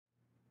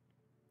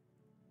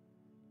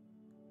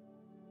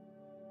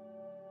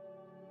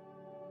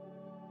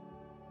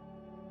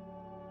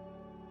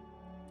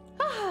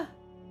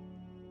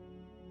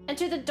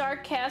Enter the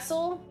dark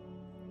castle?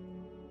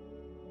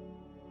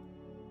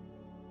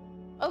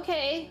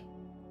 Okay.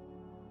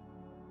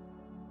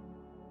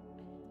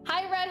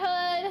 Hi, Red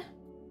Hood!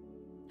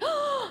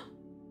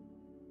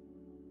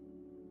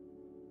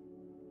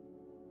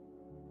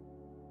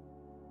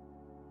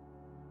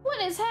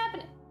 What is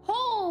happening?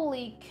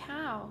 Holy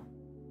cow.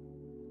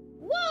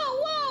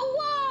 Whoa, whoa,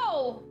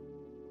 whoa!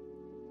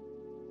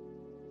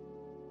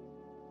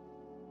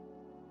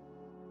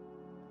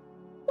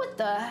 What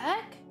the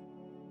heck?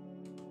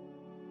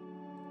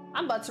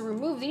 I'm about to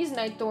remove these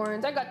night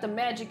thorns. I got the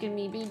magic in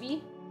me,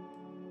 baby.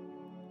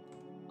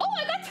 Oh,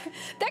 I got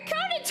that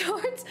counted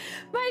towards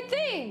my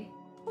thing.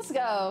 Let's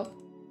go.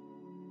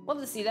 Love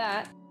to see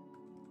that.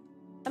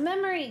 A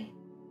memory.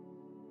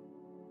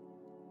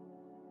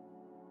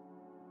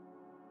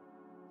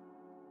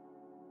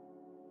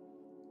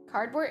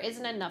 Cardboard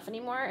isn't enough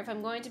anymore. If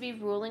I'm going to be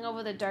ruling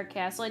over the dark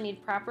castle, I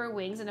need proper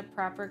wings and a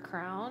proper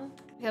crown.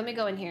 Okay, let me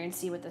go in here and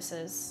see what this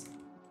is.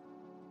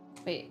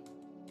 Wait.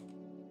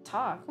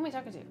 Talk? Who am I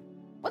talking to?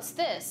 What's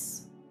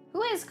this?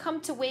 Who has come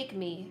to wake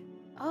me?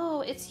 Oh,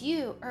 it's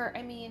you.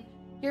 I mean,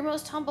 your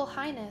most humble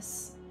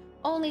highness.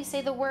 Only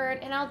say the word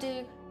and I'll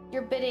do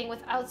your bidding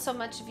without so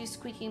much of you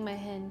squeaking my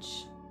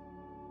hinge.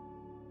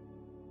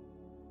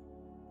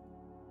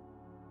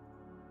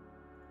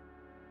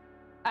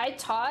 I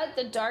taught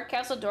the dark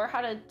castle door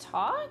how to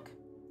talk?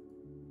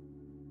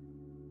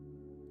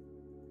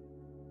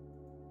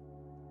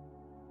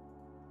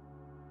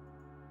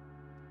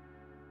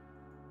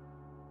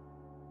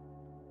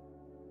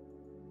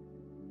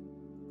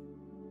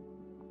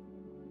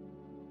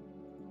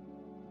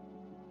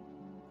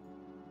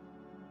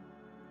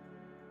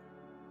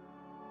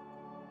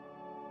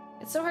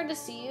 It's so hard to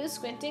see you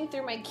squinting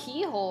through my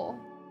keyhole.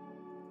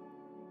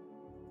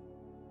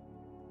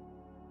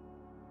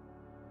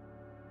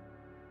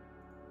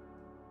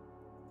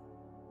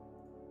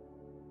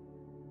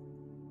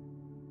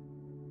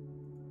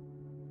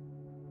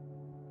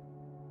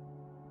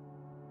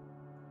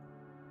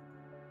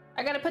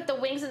 I gotta put the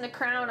wings and the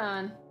crown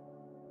on.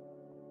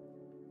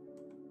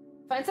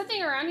 Find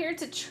something around here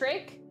to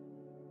trick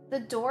the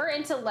door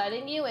into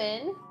letting you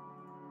in.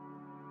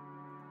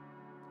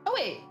 Oh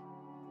wait.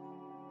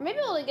 Maybe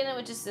we'll get in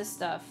with just this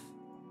stuff.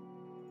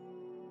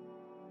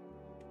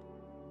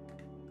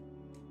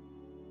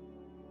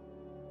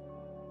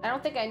 I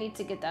don't think I need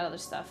to get that other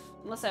stuff,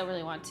 unless I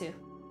really want to.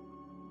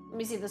 Let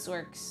me see if this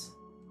works.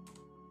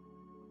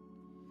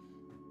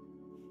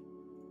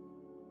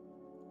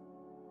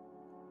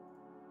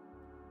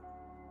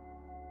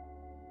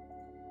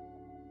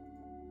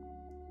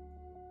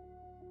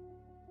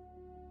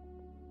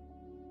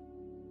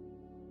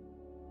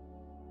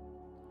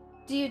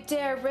 Do you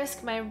dare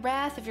risk my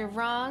wrath if you're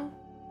wrong?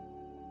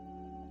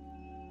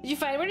 Did you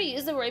find where to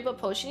use the rainbow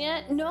potion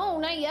yet? No,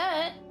 not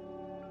yet.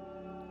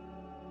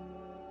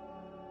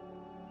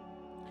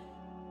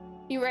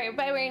 You're right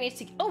by where you need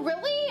to. Oh,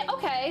 really?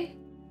 Okay.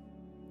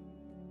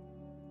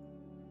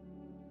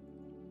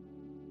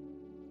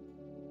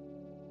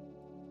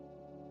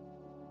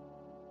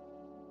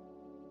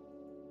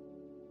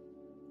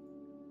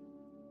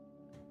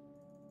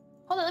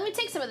 Hold on, let me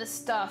take some of this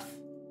stuff.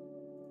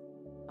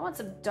 I want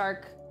some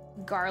dark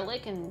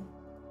garlic and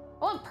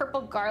I want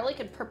purple garlic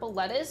and purple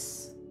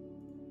lettuce.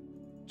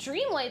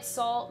 Dreamlight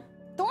salt,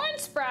 thorn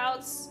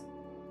sprouts.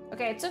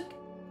 Okay,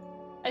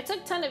 I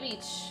took 10 of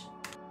each.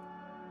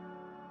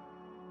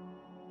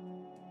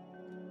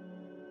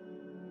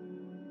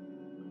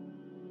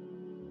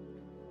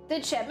 The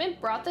enchantment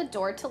brought the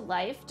door to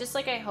life, just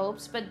like I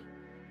hoped, but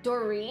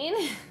Doreen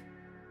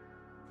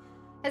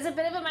has a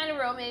bit of a mind of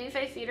her own. Maybe if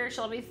I feed her,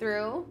 she'll be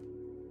through.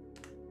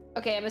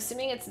 Okay, I'm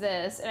assuming it's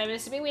this, and I'm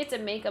assuming we have to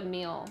make a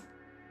meal.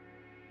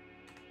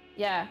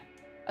 Yeah.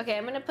 Okay,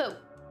 I'm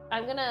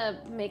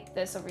gonna make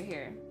this over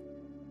here.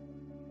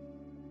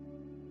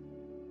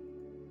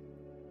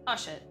 Oh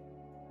shit.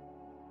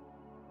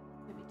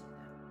 Maybe do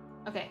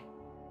that. Okay.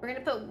 We're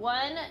gonna put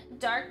 1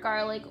 dark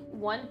garlic,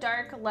 1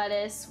 dark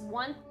lettuce,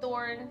 1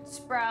 thorn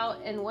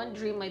sprout, and 1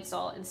 dreamlight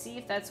salt, and see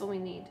if that's what we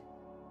need.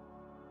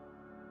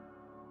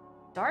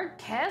 Dark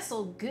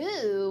castle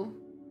goo.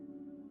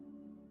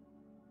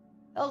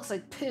 That looks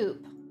like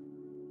poop.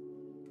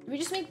 Did we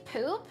just make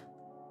poop?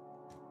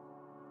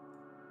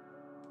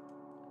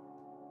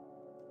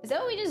 Is that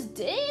what we just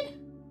did?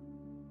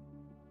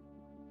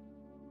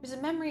 There's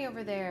a memory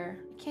over there.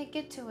 I can't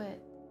get to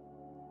it.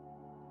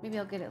 Maybe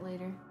I'll get it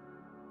later.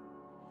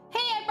 Hey,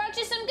 I brought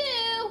you some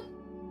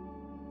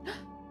goo!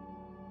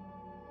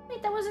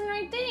 Wait, that wasn't the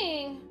right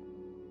thing.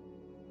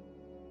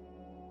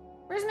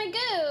 Where's my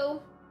goo?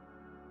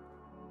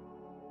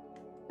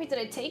 Wait, did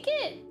I take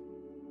it?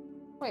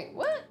 Wait,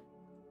 what?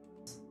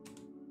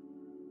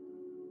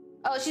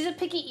 Oh, she's a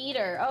picky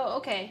eater. Oh,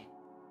 okay.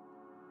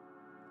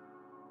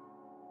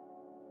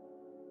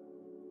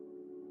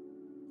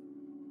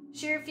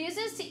 She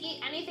refuses to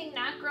eat anything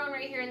not grown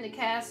right here in the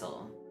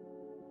castle.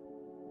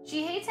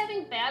 She hates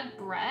having bad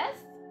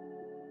breath?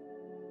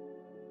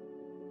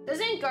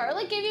 Doesn't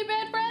garlic give you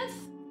bad breath?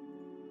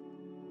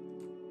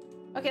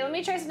 Okay, let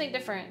me try something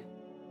different.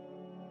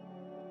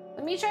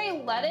 Let me try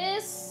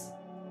lettuce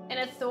and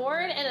a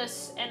thorn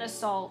and a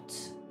salt.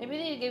 Maybe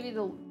they give you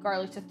the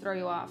garlic to throw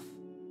you off.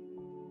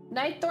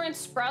 Night thorn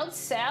sprout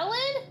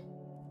salad?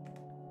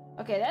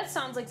 Okay, that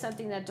sounds like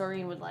something that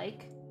Doreen would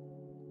like.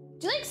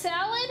 Do you like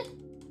salad?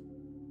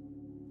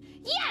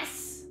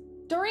 Yes!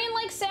 Doreen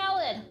likes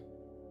salad.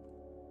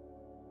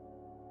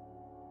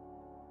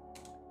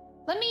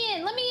 Let me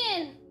in, let me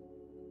in.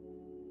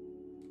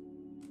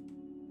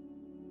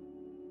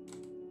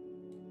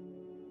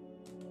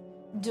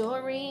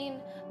 Doreen,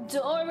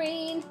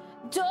 Doreen,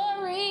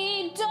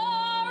 Doreen, Doreen.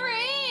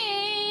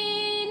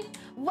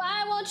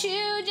 Why won't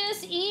you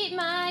just eat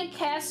my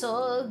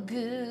castle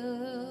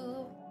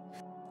goo?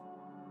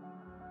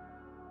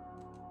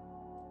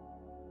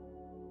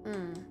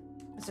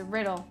 It's a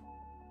riddle.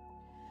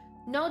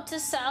 Note to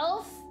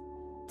self.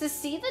 To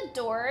see the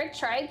door,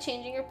 try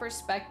changing your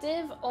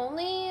perspective.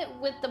 Only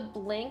with the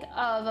blink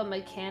of a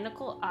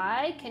mechanical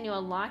eye can you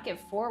unlock it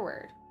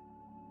forward.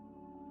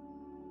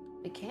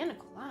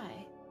 Mechanical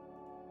eye?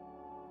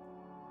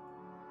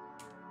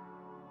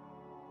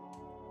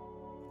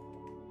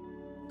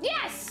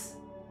 Yes!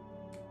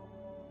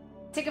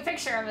 Take a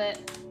picture of it.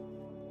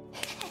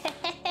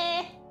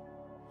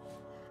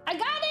 I got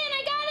in!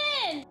 I got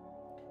in!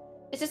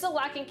 It's just a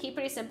lock and key,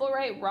 pretty simple,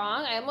 right?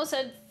 Wrong. I almost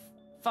had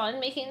fun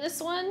making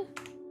this one.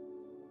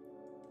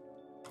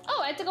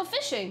 Oh, I have to go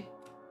fishing.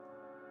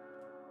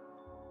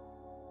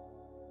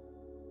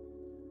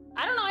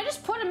 I don't know, I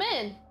just put them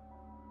in.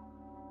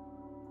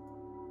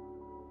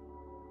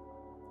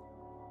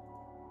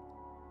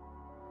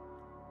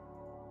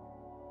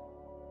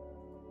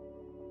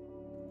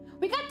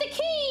 We got the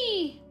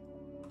key!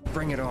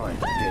 Bring it on,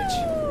 Woo!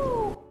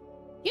 bitch.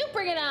 You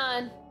bring it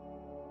on.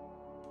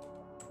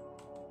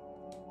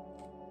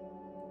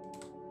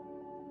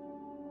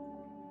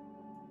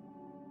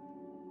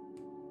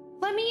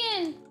 Let me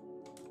in.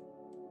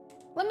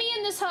 Let me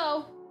in this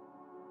hoe.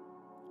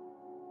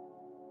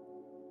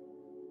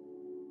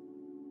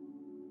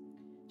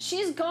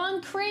 She's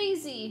gone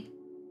crazy.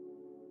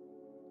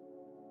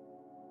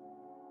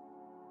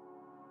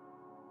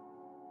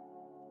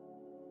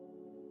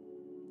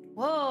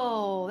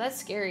 Whoa, that's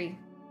scary.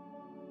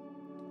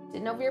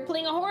 Didn't know we were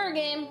playing a horror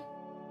game.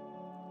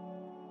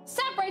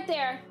 Stop right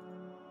there.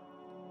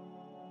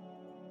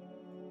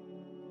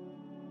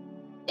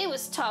 It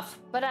was tough,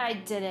 but I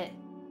did it.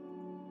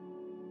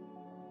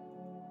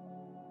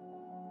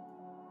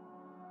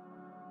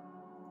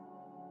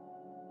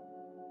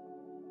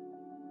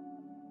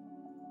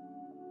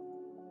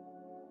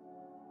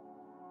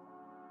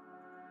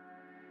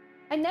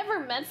 I never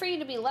meant for you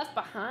to be left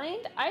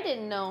behind. I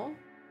didn't know.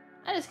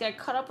 I just got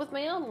caught up with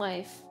my own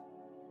life.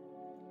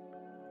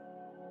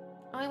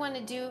 All I want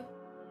to do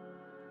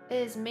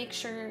is make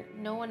sure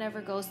no one ever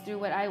goes through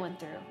what I went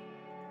through.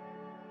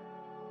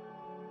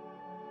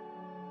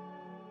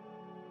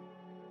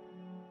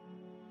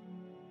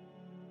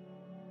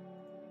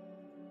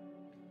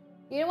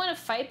 You don't want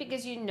to fight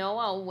because you know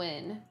I'll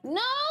win.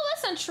 No,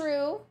 that's not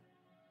true.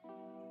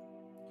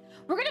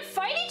 We're gonna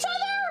fight each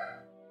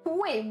other?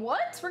 Wait,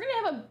 what? We're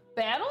gonna have a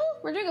battle?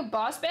 We're doing a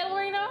boss battle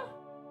right now?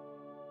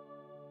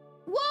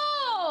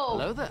 Whoa!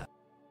 Hello there.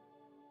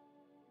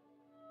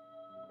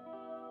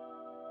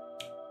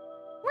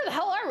 Where the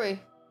hell are we?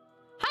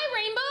 Hi,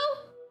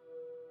 Rainbow!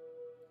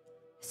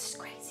 This is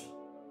crazy.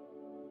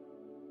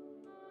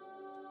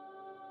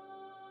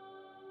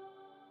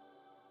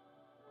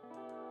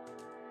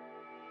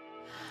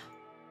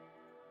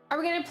 Are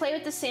we gonna play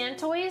with the sand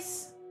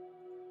toys?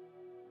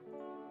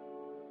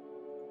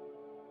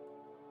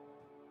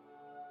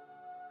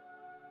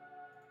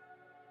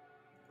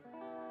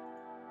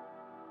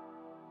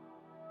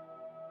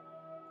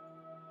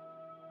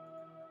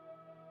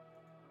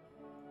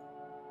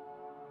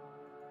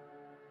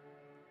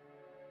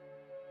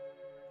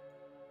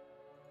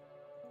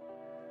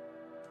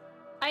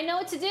 I know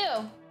what to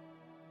do.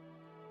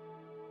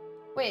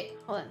 Wait,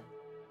 hold on.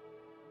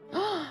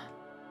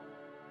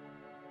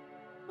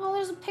 Oh,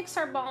 there's a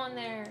Pixar ball in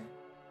there.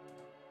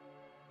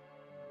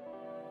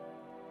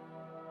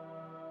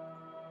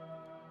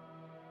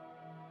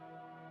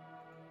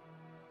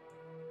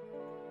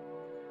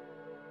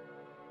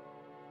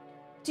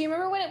 Do you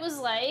remember what it was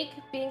like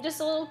being just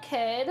a little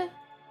kid?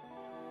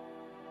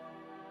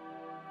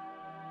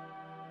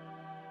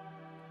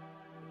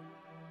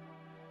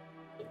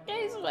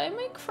 Guys, why am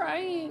I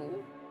crying?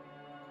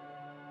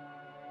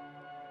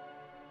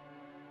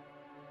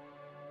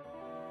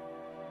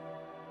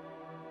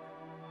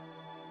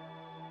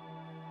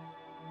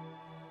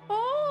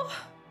 Oh.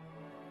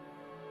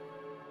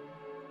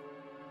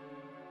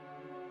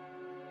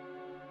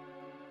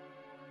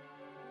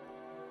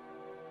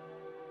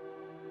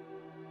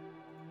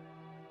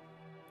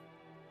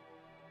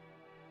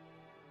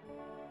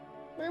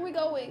 Where are we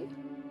going?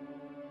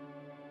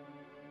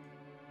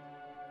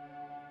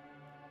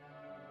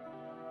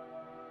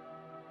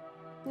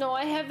 No,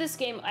 I have this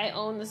game. I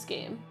own this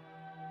game.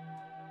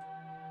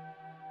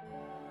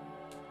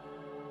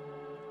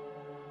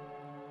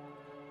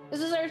 This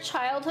is our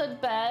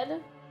childhood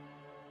bed.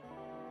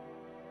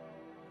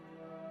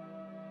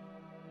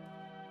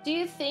 Do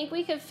you think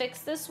we could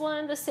fix this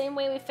one the same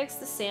way we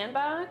fixed the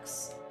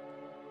sandbox?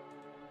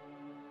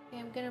 Okay,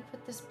 I'm gonna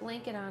put this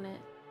blanket on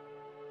it.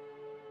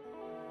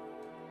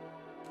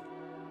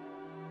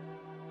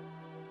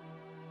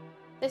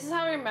 This is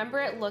how I remember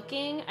it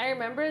looking. I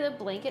remember the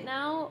blanket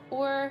now,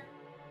 or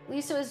at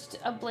least it was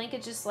a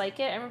blanket just like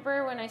it. I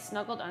remember when I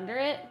snuggled under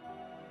it.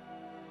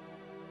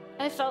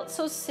 I felt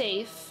so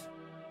safe.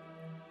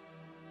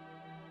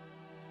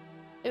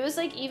 It was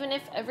like even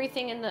if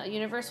everything in the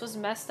universe was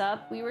messed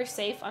up, we were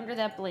safe under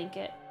that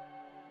blanket.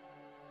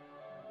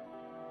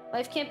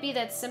 Life can't be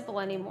that simple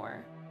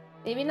anymore.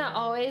 Maybe not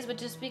always, but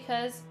just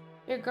because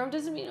you're grown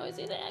doesn't mean you always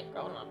say that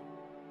grown up.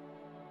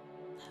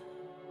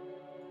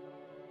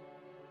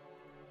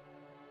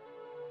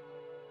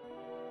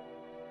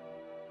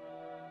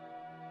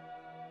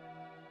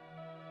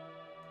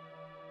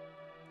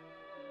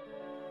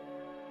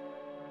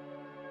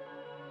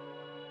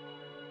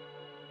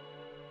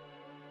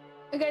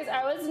 Guys,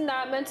 I was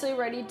not mentally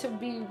ready to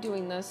be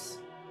doing this.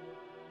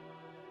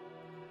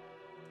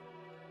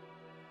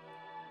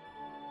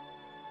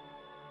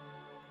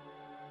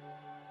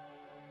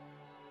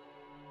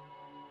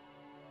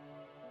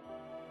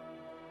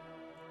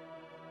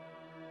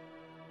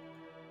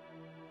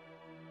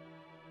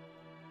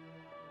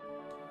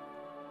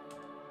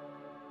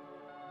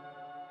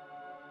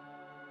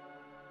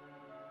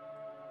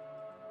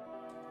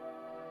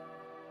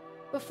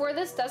 Before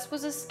this, dusk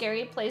was a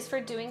scary place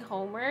for doing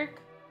homework.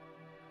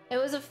 It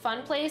was a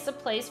fun place, a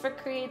place for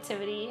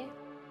creativity.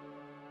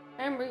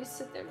 I remember you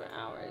sit there for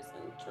hours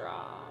and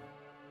draw.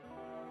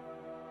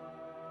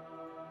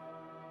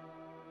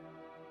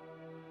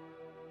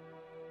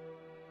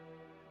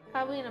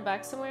 Probably in a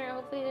box somewhere.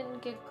 Hopefully it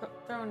didn't get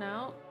thrown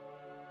out.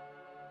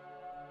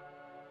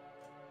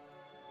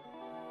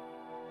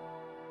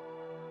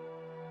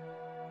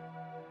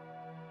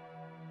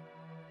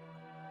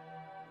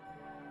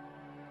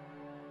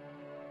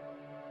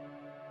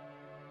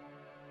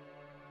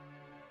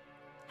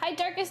 Hi,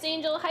 Darkest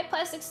Angel. Hi,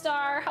 Plastic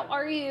Star. How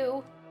are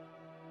you?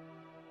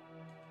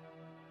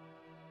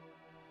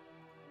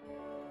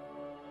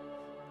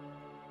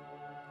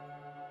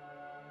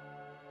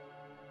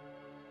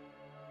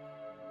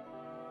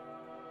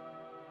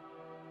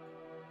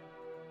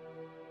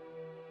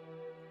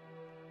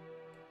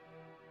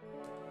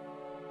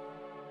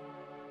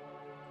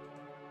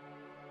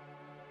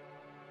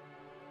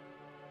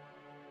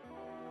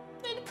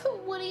 I had to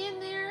put Woody in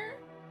there.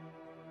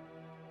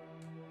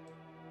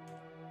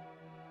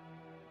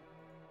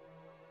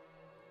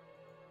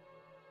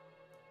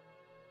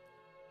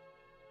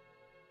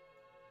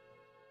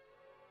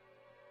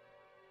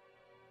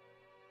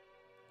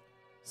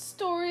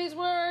 Stories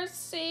were our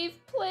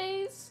safe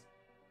place.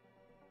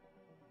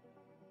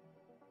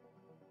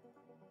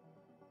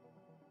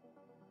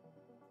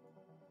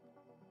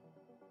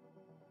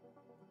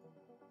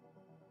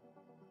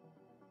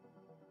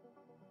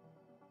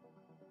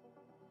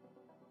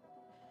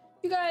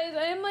 You guys,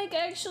 I am like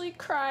actually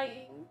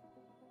crying.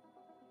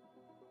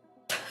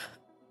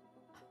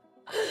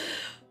 Why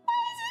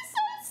is it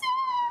so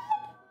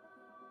sad?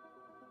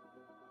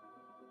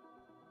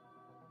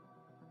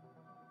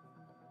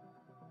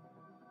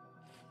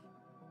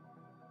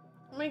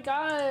 Oh my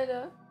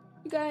god.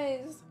 You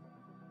guys.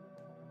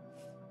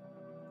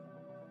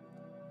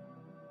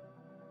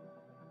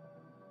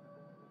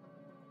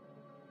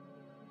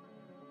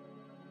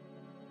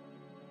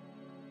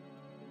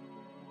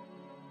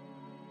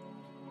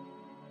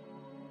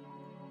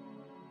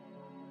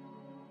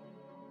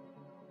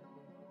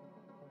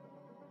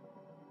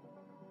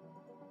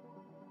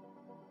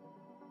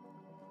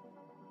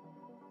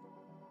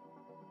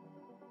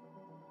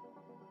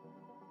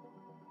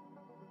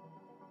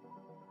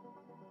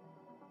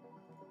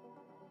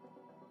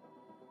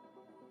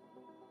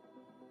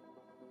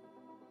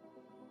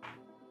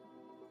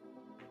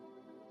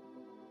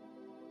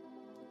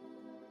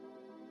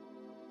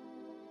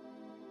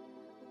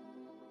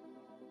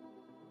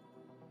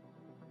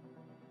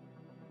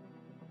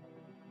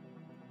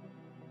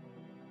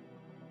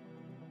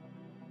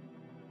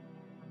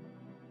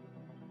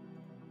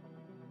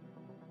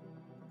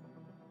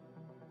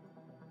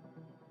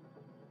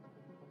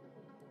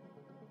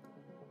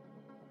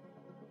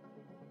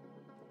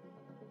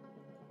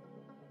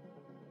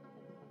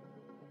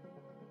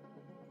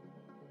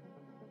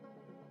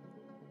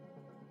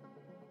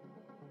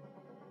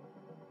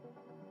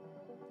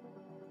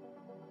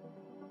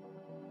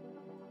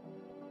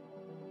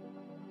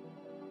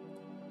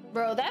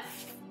 Bro, that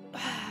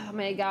oh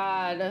my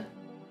god.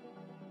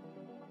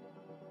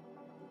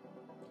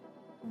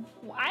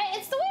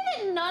 It's the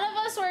way that none of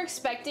us were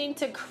expecting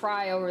to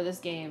cry over this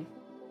game.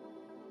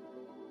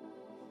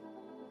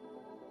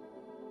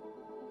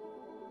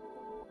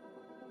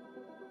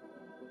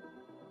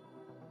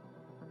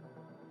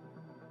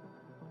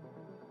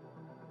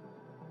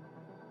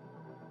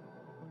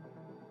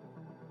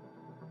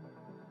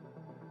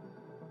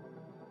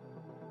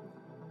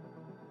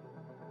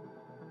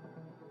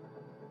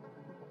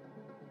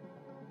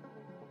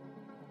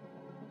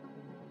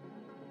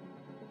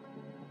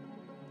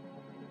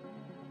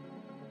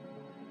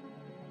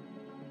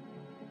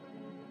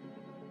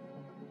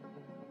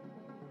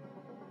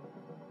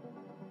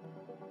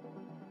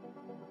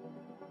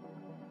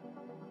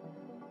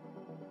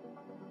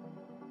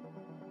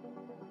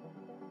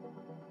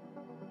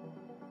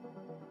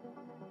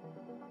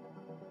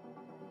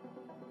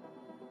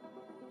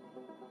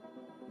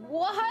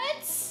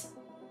 What?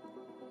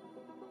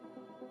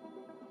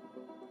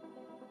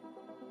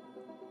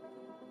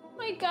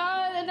 My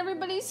God, and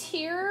everybody's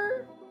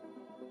here?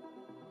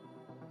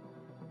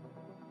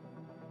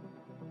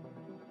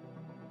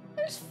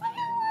 There's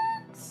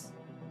fireworks!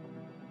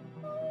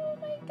 Oh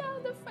my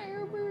God, the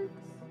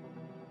fireworks.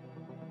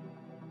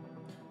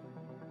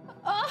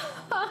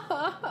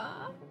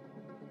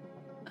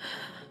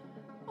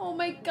 Oh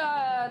my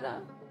God.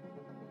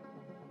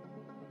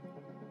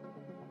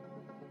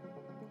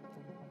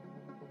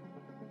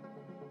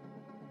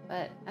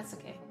 But that's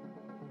okay.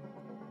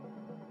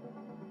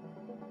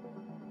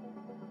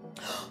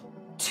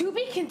 To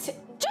be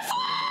continued.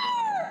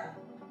 Jafar!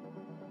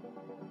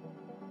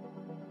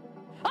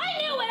 I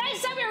knew it! I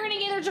said we were gonna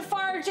get either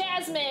Jafar or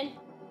Jasmine.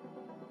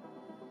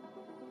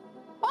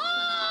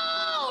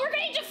 Oh! We're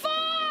getting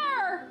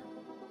Jafar!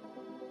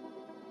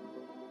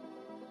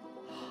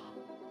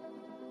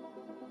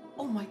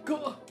 Oh my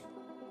God.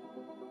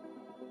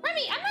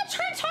 Remy, I'm not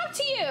trying to talk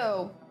to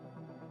you.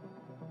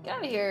 Get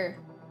out of here.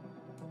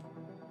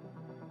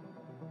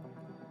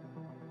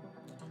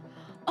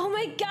 Oh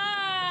my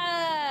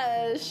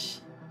gosh.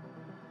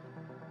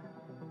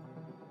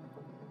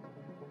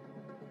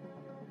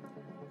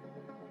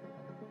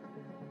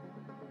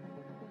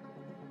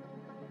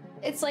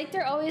 It's like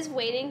they're always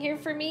waiting here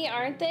for me,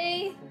 aren't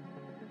they?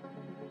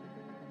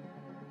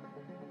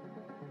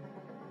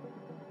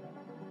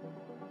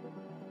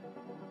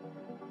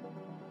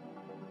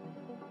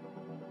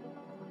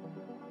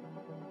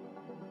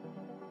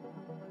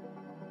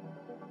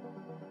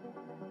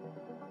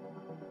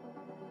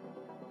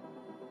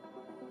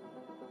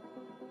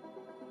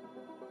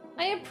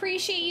 I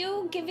appreciate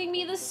you giving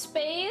me the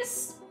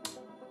space.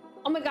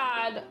 Oh my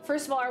God.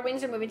 First of all, our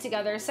wings are moving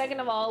together. Second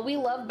of all, we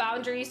love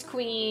boundaries,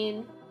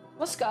 queen.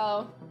 Let's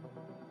go.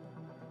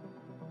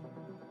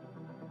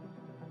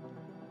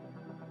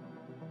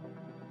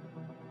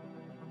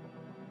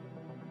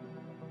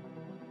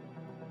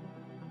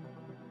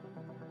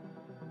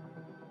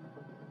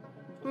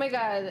 Oh my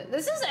God.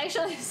 This is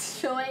actually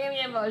making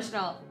me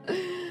emotional.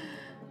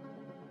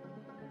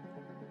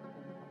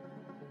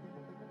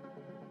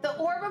 The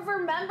Orb of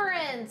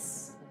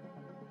Remembrance.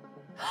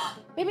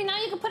 Maybe now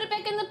you can put it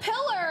back in the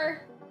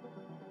pillar.